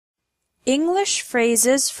English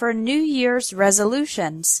phrases for New Year's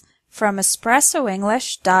resolutions from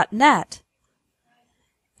espressoenglish.net.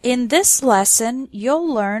 In this lesson, you'll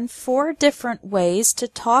learn 4 different ways to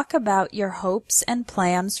talk about your hopes and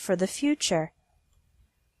plans for the future.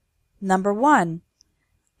 Number 1.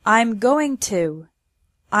 I'm going to.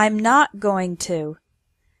 I'm not going to.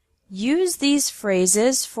 Use these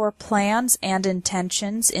phrases for plans and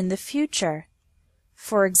intentions in the future.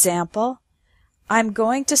 For example, I'm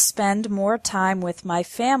going to spend more time with my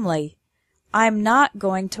family. I'm not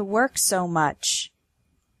going to work so much.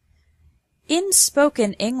 In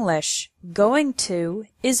spoken English, going to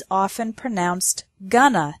is often pronounced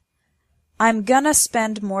gonna. I'm gonna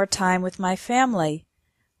spend more time with my family.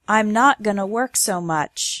 I'm not gonna work so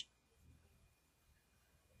much.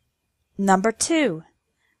 Number 2.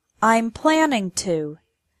 I'm planning to.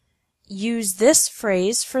 Use this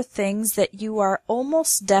phrase for things that you are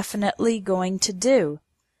almost definitely going to do.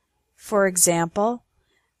 For example,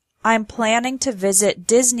 I'm planning to visit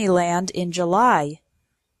Disneyland in July.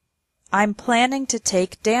 I'm planning to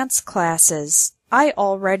take dance classes. I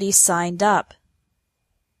already signed up.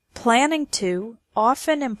 Planning to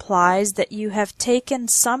often implies that you have taken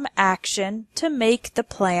some action to make the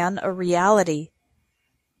plan a reality.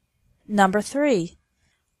 Number 3.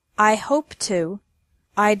 I hope to.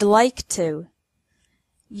 I'd like to.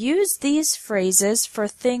 Use these phrases for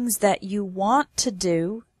things that you want to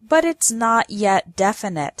do, but it's not yet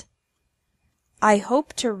definite. I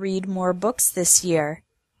hope to read more books this year.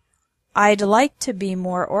 I'd like to be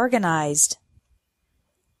more organized.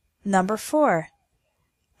 Number 4.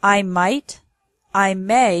 I might, I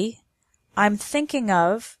may, I'm thinking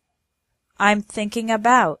of, I'm thinking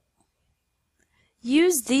about.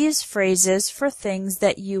 Use these phrases for things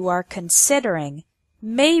that you are considering.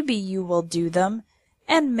 Maybe you will do them,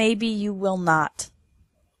 and maybe you will not.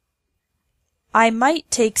 I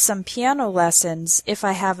might take some piano lessons if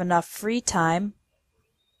I have enough free time.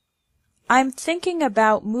 I'm thinking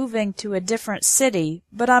about moving to a different city,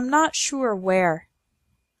 but I'm not sure where.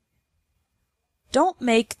 Don't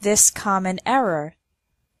make this common error.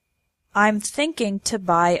 I'm thinking to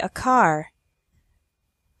buy a car.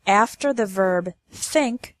 After the verb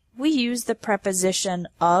think, we use the preposition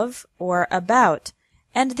of or about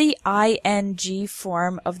and the ing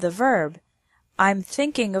form of the verb. I'm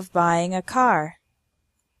thinking of buying a car.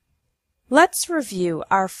 Let's review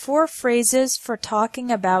our 4 phrases for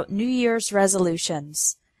talking about New Year's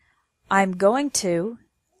resolutions. I'm going to,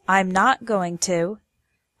 I'm not going to,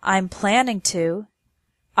 I'm planning to,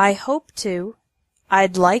 I hope to,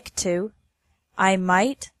 I'd like to, I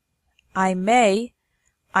might, I may,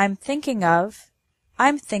 I'm thinking of,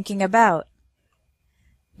 I'm thinking about.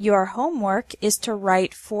 Your homework is to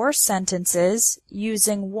write 4 sentences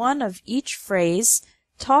using one of each phrase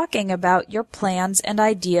talking about your plans and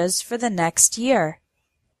ideas for the next year.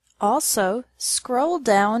 Also, scroll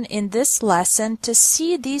down in this lesson to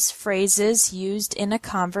see these phrases used in a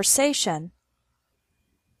conversation.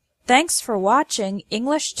 Thanks for watching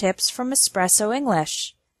English Tips from Espresso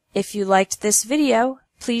English. If you liked this video,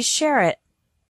 please share it.